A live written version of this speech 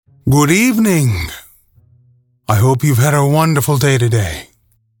Good evening. I hope you've had a wonderful day today.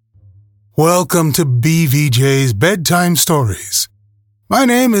 Welcome to BVJ's Bedtime Stories. My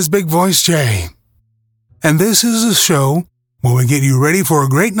name is Big Voice Jay, and this is a show where we get you ready for a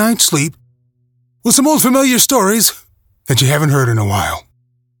great night's sleep with some old familiar stories that you haven't heard in a while.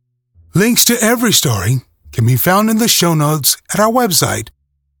 Links to every story can be found in the show notes at our website,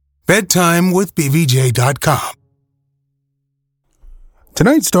 bedtimewithbvj.com.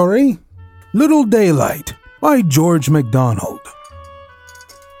 Tonight's story, Little Daylight, by George MacDonald.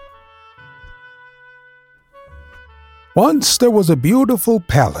 Once there was a beautiful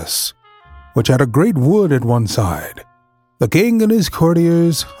palace, which had a great wood at one side. The king and his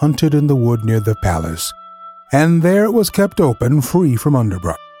courtiers hunted in the wood near the palace, and there it was kept open, free from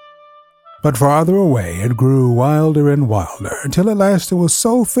underbrush. But farther away it grew wilder and wilder, until at last it was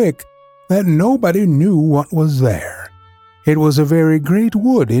so thick that nobody knew what was there. It was a very great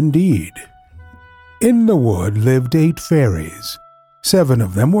wood indeed. In the wood lived 8 fairies. 7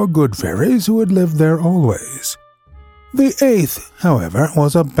 of them were good fairies who had lived there always. The 8th, however,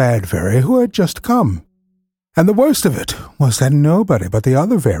 was a bad fairy who had just come. And the worst of it was that nobody but the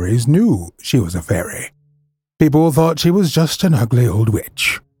other fairies knew she was a fairy. People thought she was just an ugly old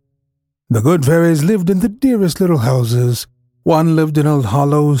witch. The good fairies lived in the dearest little houses. One lived in a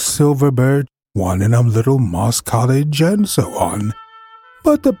hollow silver birch, one in a little moss cottage, and so on.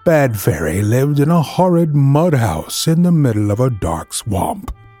 But the bad fairy lived in a horrid mud house in the middle of a dark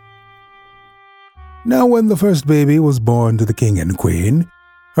swamp. Now when the first baby was born to the king and queen,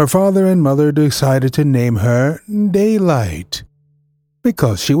 her father and mother decided to name her Daylight,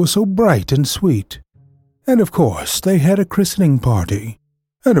 because she was so bright and sweet. And of course they had a christening party.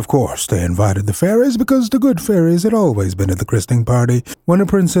 And of course they invited the fairies, because the good fairies had always been at the christening party when a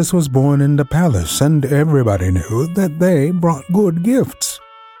princess was born in the palace, and everybody knew that they brought good gifts.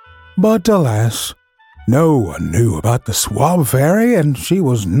 But alas, no one knew about the swamp fairy, and she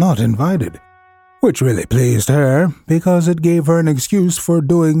was not invited, which really pleased her, because it gave her an excuse for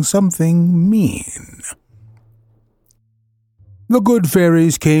doing something mean. The good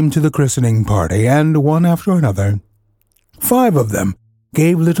fairies came to the christening party, and one after another, 5 of them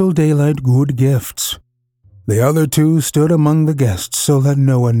gave Little Daylight good gifts. The other 2 stood among the guests so that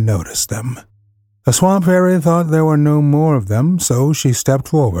no one noticed them. The swamp fairy thought there were no more of them, so she stepped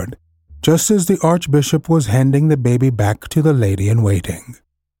forward, just as the archbishop was handing the baby back to the lady in waiting.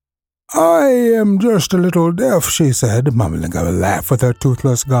 "I am just a little deaf," she said, mumbling a laugh with her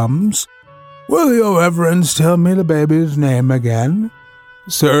toothless gums. "Will your reverence tell me the baby's name again?"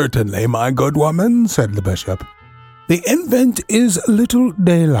 "Certainly, my good woman," said the bishop. "The infant is Little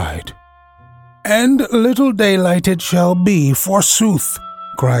Daylight." "And Little Daylight it shall be, forsooth,"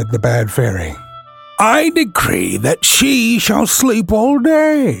 cried the bad fairy. "I decree that she shall sleep all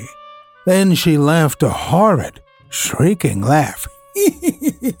day." Then she laughed a horrid, shrieking laugh.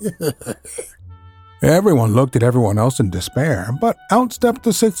 Everyone looked at everyone else in despair, but out stepped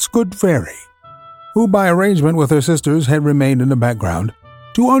the 6th good fairy, who by arrangement with her sisters had remained in the background,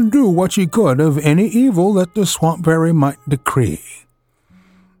 to undo what she could of any evil that the swamp fairy might decree.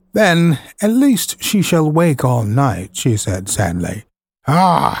 "Then at least she shall wake all night," she said sadly.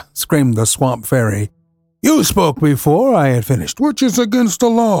 "Ah!" screamed the swamp fairy. "You spoke before I had finished, which is against the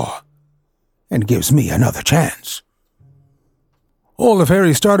law, and gives me another chance." All the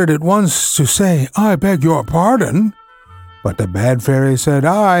fairies started at once to say, "I beg your pardon." But the bad fairy said,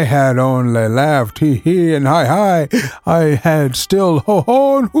 "I had only laughed, hee-hee, and hi-hi. I had still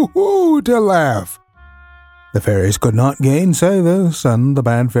ho-ho and hoo-hoo to laugh." The fairies could not gainsay this, and the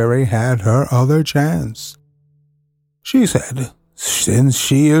bad fairy had her other chance. She said, "Since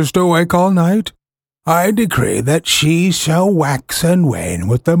she is to wake all night, I decree that she shall wax and wane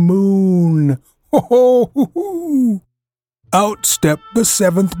with the moon. Ho-ho, hoo-hoo." Out stepped the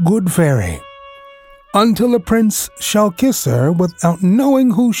 7th good fairy. "Until a prince shall kiss her without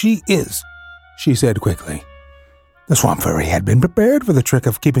knowing who she is," she said quickly. The swamp fairy had been prepared for the trick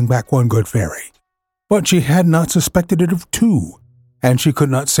of keeping back one good fairy, but she had not suspected it of 2, and she could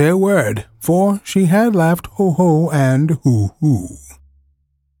not say a word, for she had laughed ho-ho and hoo-hoo.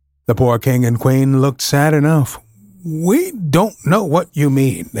 The poor king and queen looked sad enough. "We don't know what you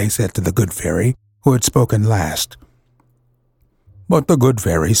mean," they said to the good fairy, who had spoken last. But the good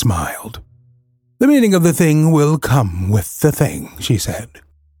fairy smiled. "The meaning of the thing will come with the thing," she said.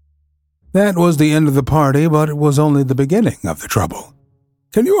 That was the end of the party, but it was only the beginning of the trouble.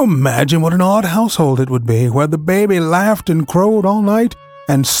 Can you imagine what an odd household it would be, where the baby laughed and crowed all night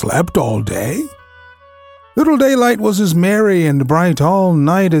and slept all day? Little Daylight was as merry and bright all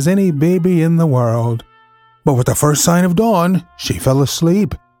night as any baby in the world. But with the first sign of dawn, she fell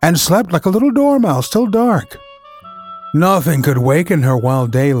asleep and slept like a little dormouse till dark. Nothing could waken her while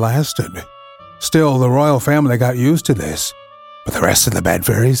day lasted. Still, the royal family got used to this. But the rest of the bad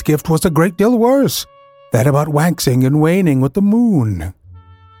fairy's gift was a great deal worse, that about waxing and waning with the moon.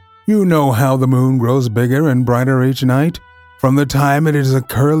 You know how the moon grows bigger and brighter each night, from the time it is a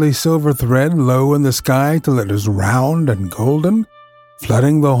curly silver thread low in the sky till it is round and golden,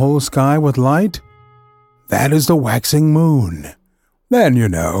 flooding the whole sky with light. That is the waxing moon. Then, you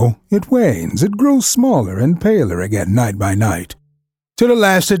know, it wanes, it grows smaller and paler again night by night, till at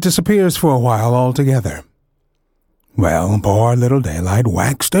last it disappears for a while altogether. Well, poor little Daylight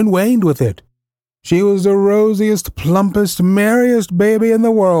waxed and waned with it. She was the rosiest, plumpest, merriest baby in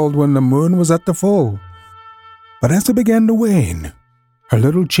the world when the moon was at the full. But as it began to wane, her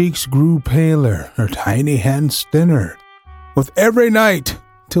little cheeks grew paler, her tiny hands thinner, with every night,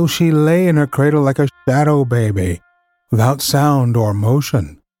 till she lay in her cradle like a shadow baby, without sound or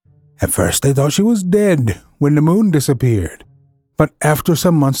motion. At first they thought she was dead when the moon disappeared, but after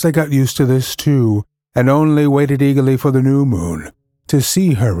some months they got used to this too, and only waited eagerly for the new moon to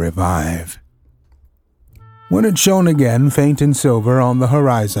see her revive. When it shone again, faint and silver, on the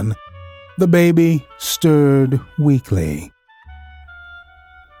horizon, the baby stirred weakly.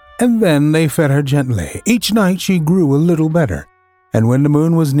 And then they fed her gently. Each night she grew a little better, and when the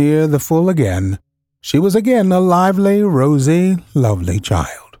moon was near the full again, she was again a lively, rosy, lovely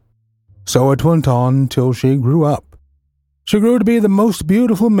child. So it went on till she grew up. She grew to be the most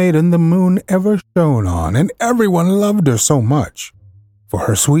beautiful maiden the moon ever shone on, and everyone loved her so much, for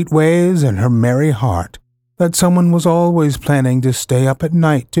her sweet ways and her merry heart, that someone was always planning to stay up at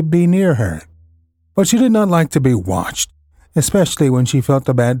night to be near her. But she did not like to be watched, especially when she felt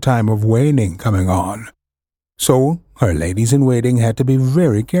the bad time of waning coming on. So her ladies-in-waiting had to be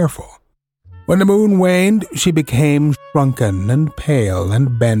very careful. When the moon waned, she became shrunken and pale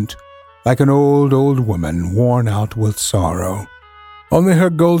and bent, like an old woman worn out with sorrow. Only her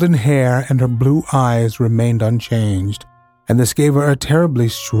golden hair and her blue eyes remained unchanged, and this gave her a terribly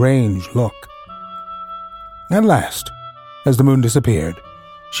strange look. At last, as the moon disappeared,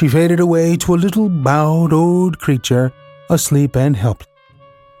 she faded away to a little bowed old creature, asleep and helpless.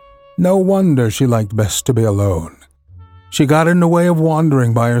 No wonder she liked best to be alone. She got in the way of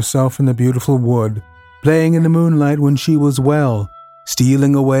wandering by herself in the beautiful wood, playing in the moonlight when she was well,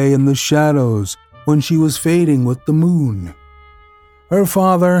 stealing away in the shadows when she was fading with the moon. Her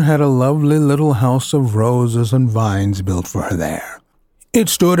father had a lovely little house of roses and vines built for her there. It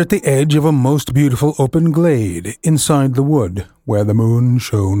stood at the edge of a most beautiful open glade inside the wood where the moon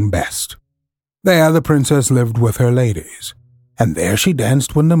shone best. There the princess lived with her ladies, and there she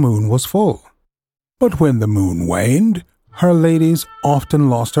danced when the moon was full. But when the moon waned, her ladies often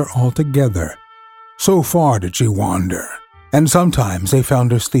lost her altogether. So far did she wander, and sometimes they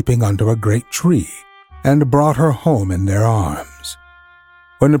found her sleeping under a great tree, and brought her home in their arms.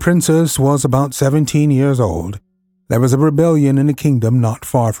 When the princess was about 17 years old, there was a rebellion in a kingdom not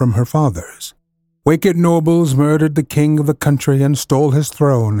far from her father's. Wicked nobles murdered the king of the country and stole his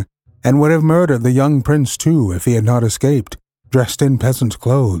throne, and would have murdered the young prince too if he had not escaped, dressed in peasant's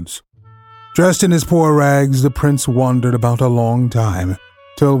clothes. Dressed in his poor rags, the prince wandered about a long time,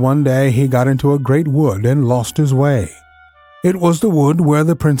 till one day he got into a great wood and lost his way. It was the wood where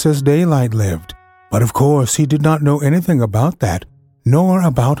the Princess Daylight lived, but of course he did not know anything about that, nor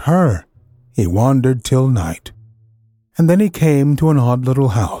about her. He wandered till night, and then he came to an odd little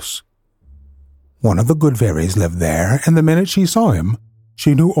house. One of the good fairies lived there, and the minute she saw him,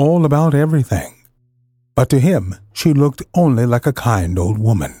 she knew all about everything. But to him she looked only like a kind old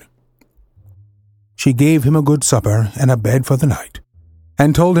woman. She gave him a good supper and a bed for the night,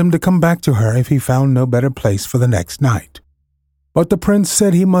 and told him to come back to her if he found no better place for the next night. But the prince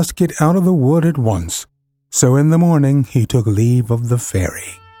said he must get out of the wood at once, so in the morning he took leave of the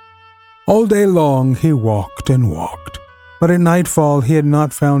fairy. All day long he walked and walked, but at nightfall he had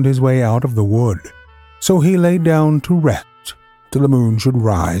not found his way out of the wood, so he lay down to rest till the moon should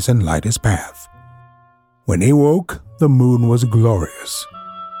rise and light his path. When he woke, the moon was glorious.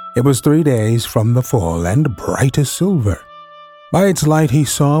 It was 3 days from the full and bright as silver. By its light he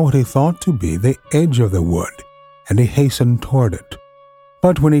saw what he thought to be the edge of the wood, and he hastened toward it.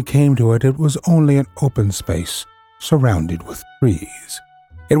 But when he came to it, it was only an open space surrounded with trees.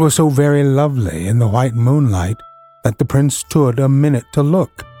 It was so very lovely in the white moonlight that the prince stood a minute to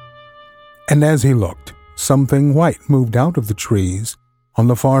look. And as he looked, something white moved out of the trees on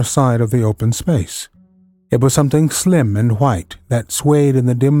the far side of the open space. It was something slim and white that swayed in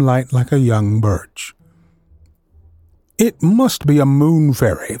the dim light like a young birch. It must be a moon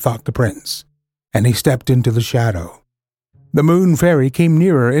fairy, thought the prince, and he stepped into the shadow. The moon fairy came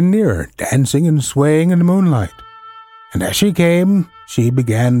nearer and nearer, dancing and swaying in the moonlight. And as she came, she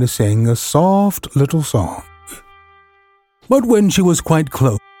began to sing a soft little song. But when she was quite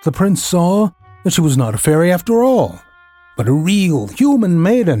close, the prince saw that she was not a fairy after all, but a real human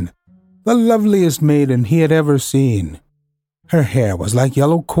maiden, the loveliest maiden he had ever seen. Her hair was like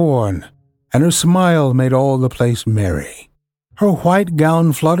yellow corn, and her smile made all the place merry. Her white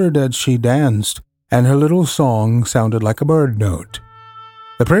gown fluttered as she danced, and her little song sounded like a bird note.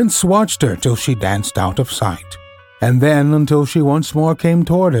 The prince watched her till she danced out of sight, and then until she once more came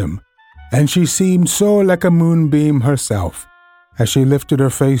toward him, and she seemed so like a moonbeam herself, as she lifted her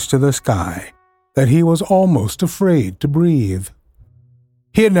face to the sky, that he was almost afraid to breathe.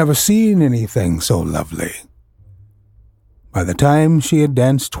 He had never seen anything so lovely. By the time she had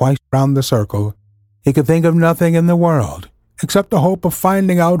danced twice round the circle, he could think of nothing in the world except the hope of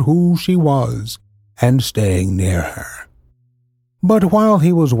finding out who she was and staying near her. But while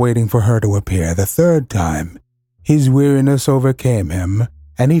he was waiting for her to appear the third time, his weariness overcame him,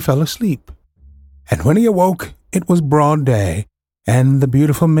 and he fell asleep. And when he awoke, it was broad day, and the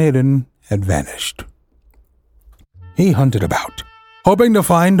beautiful maiden had vanished. He hunted about, hoping to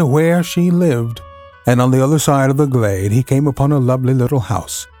find where she lived, and on the other side of the glade he came upon a lovely little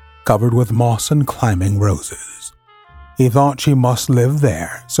house, covered with moss and climbing roses. He thought she must live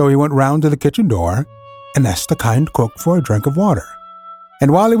there, so he went round to the kitchen door and asked the kind cook for a drink of water.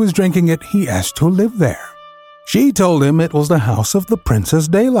 And while he was drinking it, he asked who lived there. She told him it was the house of the Princess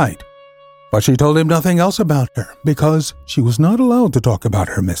Daylight, but she told him nothing else about her, because she was not allowed to talk about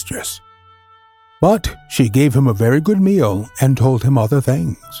her mistress. But she gave him a very good meal and told him other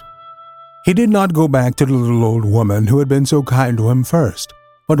things. He did not go back to the little old woman who had been so kind to him first,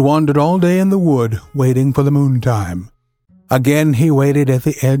 but wandered all day in the wood, waiting for the moontime. Again he waited at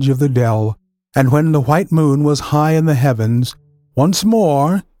the edge of the dell, and when the white moon was high in the heavens, once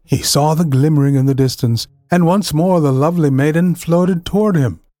more he saw the glimmering in the distance, and once more the lovely maiden floated toward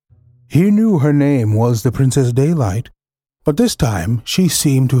him. He knew her name was the Princess Daylight, but this time she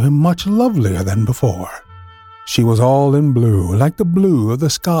seemed to him much lovelier than before. She was all in blue, like the blue of the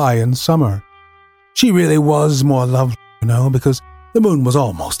sky in summer. She really was more lovely, because the moon was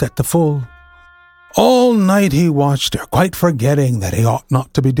almost at the full. All night he watched her, quite forgetting that he ought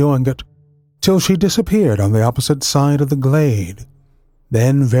not to be doing it, till she disappeared on the opposite side of the glade.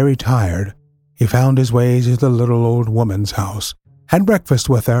 Then, very tired, he found his way to the little old woman's house, had breakfast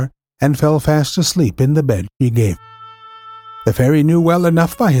with her, and fell fast asleep in the bed she gave him. The fairy knew well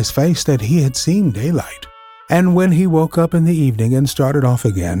enough by his face that he had seen Daylight, and when he woke up in the evening and started off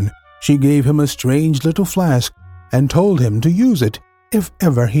again, she gave him a strange little flask and told him to use it if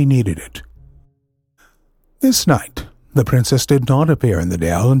ever he needed it. This night, the princess did not appear in the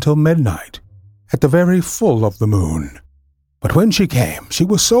dell until midnight, at the very full of the moon. But when she came, she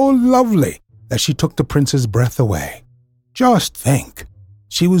was so lovely that she took the prince's breath away. Just think!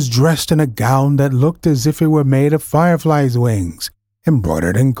 She was dressed in a gown that looked as if it were made of fireflies' wings,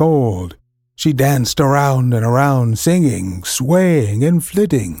 embroidered in gold. She danced around and around, singing, swaying, and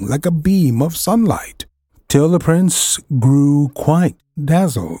flitting like a beam of sunlight, till the prince grew quite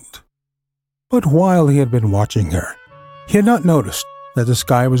dazzled. But while he had been watching her, he had not noticed that the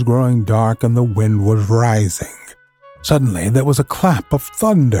sky was growing dark and the wind was rising. Suddenly there was a clap of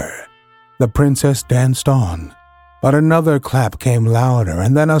thunder. The princess danced on, but another clap came louder,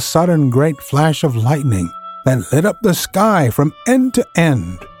 and then a sudden great flash of lightning that lit up the sky from end to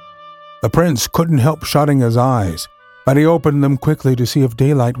end. The prince couldn't help shutting his eyes, but he opened them quickly to see if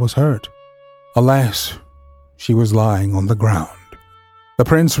Daylight was hurt. Alas, she was lying on the ground. The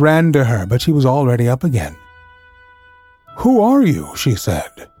prince ran to her, but she was already up again. "Who are you?" she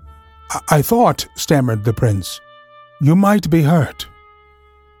said. I thought," stammered the prince, "you might be hurt."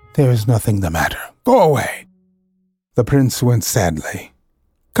 "There is nothing the matter. Go away." The prince went sadly.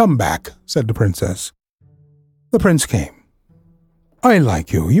 "Come back," said the princess. The prince came. "I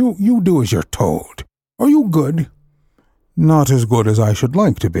like you. You do as you're told. Are you good?" "Not as good as I should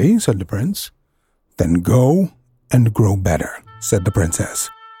like to be," said the prince. "Then go and grow better," said the princess.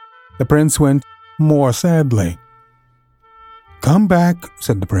 The prince went more sadly. "Come back,"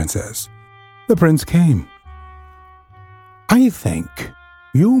 said the princess. The prince came. "I think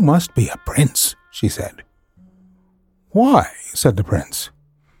you must be a prince," she said. "Why?" said the prince.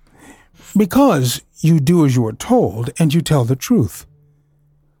 "Because you do as you are told, and you tell the truth.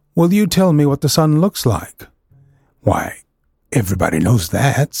 Will you tell me what the sun looks like?" "Why, everybody knows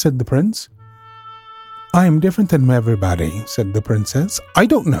that," said the prince. "I am different than everybody," said the princess. "I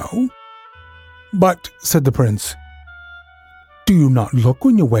don't know." "But," said the prince, "do you not look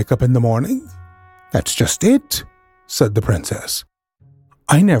when you wake up in the morning?" "That's just it," said the princess.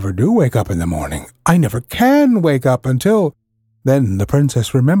 "I never do wake up in the morning. I never can wake up until—" Then the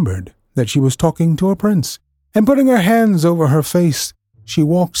princess remembered that she was talking to a prince, and putting her hands over her face, she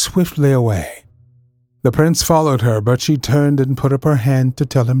walked swiftly away. The prince followed her, but she turned and put up her hand to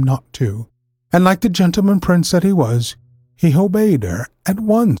tell him not to, and like the gentleman prince that he was, he obeyed her at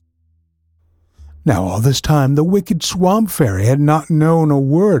once. Now all this time the wicked swamp fairy had not known a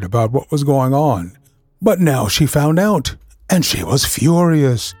word about what was going on, but now she found out, and she was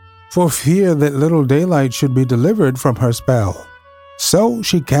furious, for fear that little Daylight should be delivered from her spell. So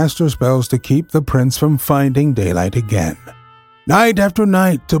she cast her spells to keep the prince from finding Daylight again. Night after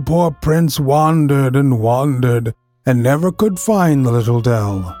night the poor prince wandered and never could find the little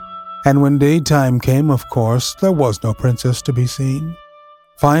dell. And when daytime came, of course, there was no princess to be seen.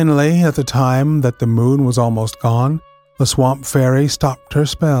 Finally, at the time that the moon was almost gone, the swamp fairy stopped her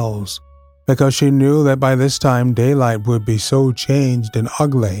spells, because she knew that by this time Daylight would be so changed and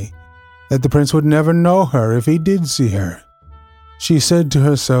ugly that the prince would never know her if he did see her. She said to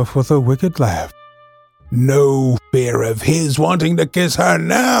herself with a wicked laugh, "No fear of his wanting to kiss her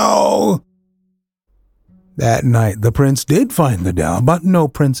now." That night the prince did find the dell, but no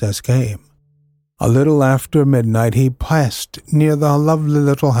princess came. A little after midnight he passed near the lovely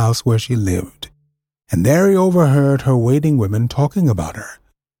little house where she lived, and there he overheard her waiting women talking about her.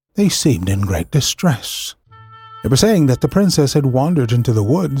 They seemed in great distress. They were saying that the princess had wandered into the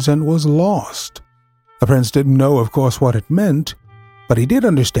woods and was lost. The prince didn't know, of course, what it meant, but he did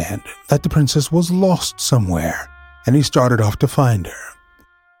understand that the princess was lost somewhere, and he started off to find her.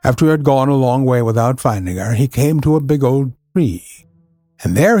 After he had gone a long way without finding her, he came to a big old tree,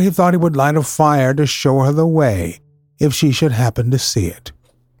 and there he thought he would light a fire to show her the way, if she should happen to see it.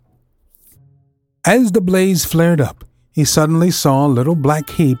 As the blaze flared up, he suddenly saw a little black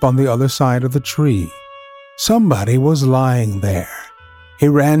heap on the other side of the tree. Somebody was lying there. He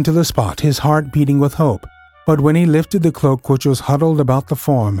ran to the spot, his heart beating with hope, but when he lifted the cloak which was huddled about the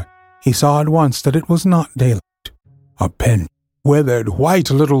form, he saw at once that it was not Daylight. A pinched, withered, white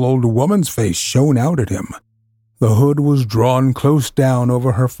little old woman's face shone out at him. The hood was drawn close down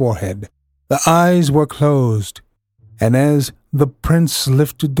over her forehead. The eyes were closed, and as the prince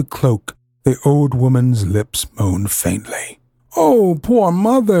lifted the cloak, the old woman's lips moaned faintly. "Oh, poor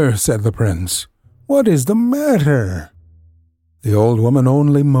mother," said the prince. "What is the matter?" The old woman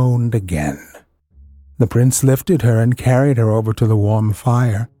only moaned again. The prince lifted her and carried her over to the warm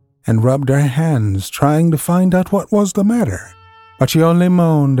fire, and rubbed her hands, trying to find out what was the matter. But she only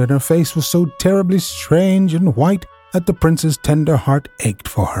moaned, and her face was so terribly strange and white that the prince's tender heart ached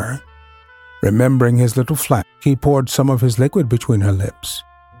for her. Remembering his little flask, he poured some of his liquid between her lips,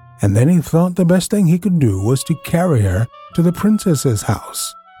 and then he thought the best thing he could do was to carry her to the princess's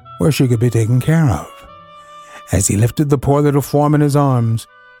house, where she could be taken care of. As he lifted the poor little form in his arms,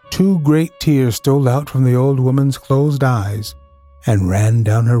 2 great tears stole out from the old woman's closed eyes and ran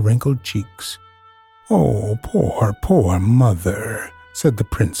down her wrinkled cheeks. "Oh, poor, poor mother," said the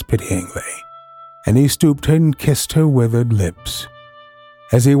prince pityingly, and he stooped and kissed her withered lips.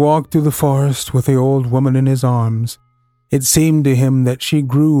 As he walked through the forest with the old woman in his arms, it seemed to him that she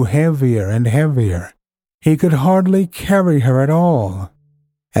grew heavier and heavier. He could hardly carry her at all.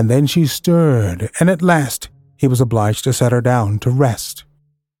 And then she stirred, and at last he was obliged to set her down to rest.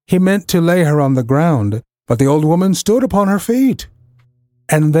 He meant to lay her on the ground, but the old woman stood upon her feet.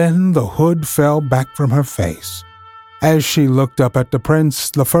 And then the hood fell back from her face. As she looked up at the prince,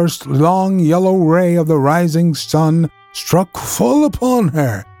 the first long yellow ray of the rising sun struck full upon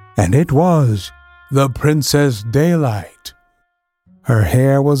her, and it was the Princess Daylight. Her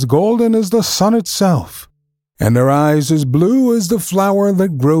hair was golden as the sun itself, and her eyes as blue as the flower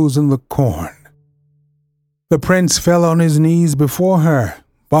that grows in the corn. The prince fell on his knees before her,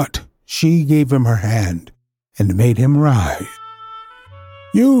 but she gave him her hand and made him rise.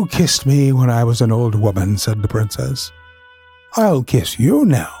 "You kissed me when I was an old woman," said the princess. "I'll kiss you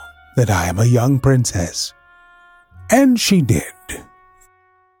now that I am a young princess." And she did.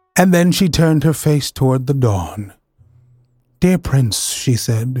 And then she turned her face toward the dawn. "Dear prince," she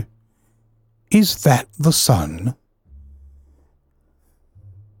said, "is that the sun?"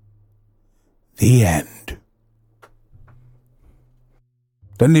 The end.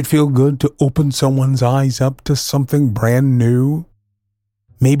 Doesn't it feel good to open someone's eyes up to something brand new?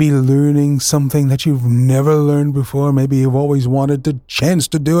 Maybe learning something that you've never learned before. Maybe you've always wanted the chance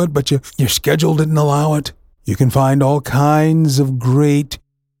to do it, but your schedule didn't allow it. You can find all kinds of great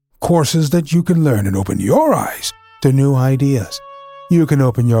courses that you can learn and open your eyes to new ideas. You can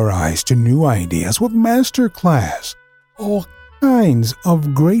open your eyes to new ideas with Masterclass. All kinds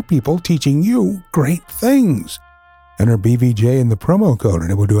of great people teaching you great things. enter BVJ in the promo code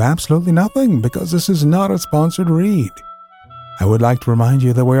and it will do absolutely nothing because this is not a sponsored read. I would like to remind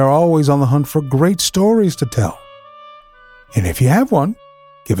you that we are always on the hunt for great stories to tell. And if you have one,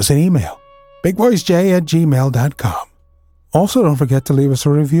 give us an email, bigboysj@gmail.com. Also, don't forget to leave us a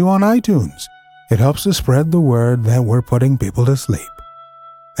review on iTunes. It helps to spread the word that we're putting people to sleep.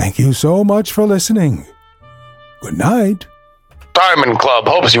 Thank you so much for listening. Good night. Diamond Club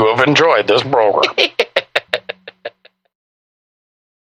hopes you have enjoyed this program.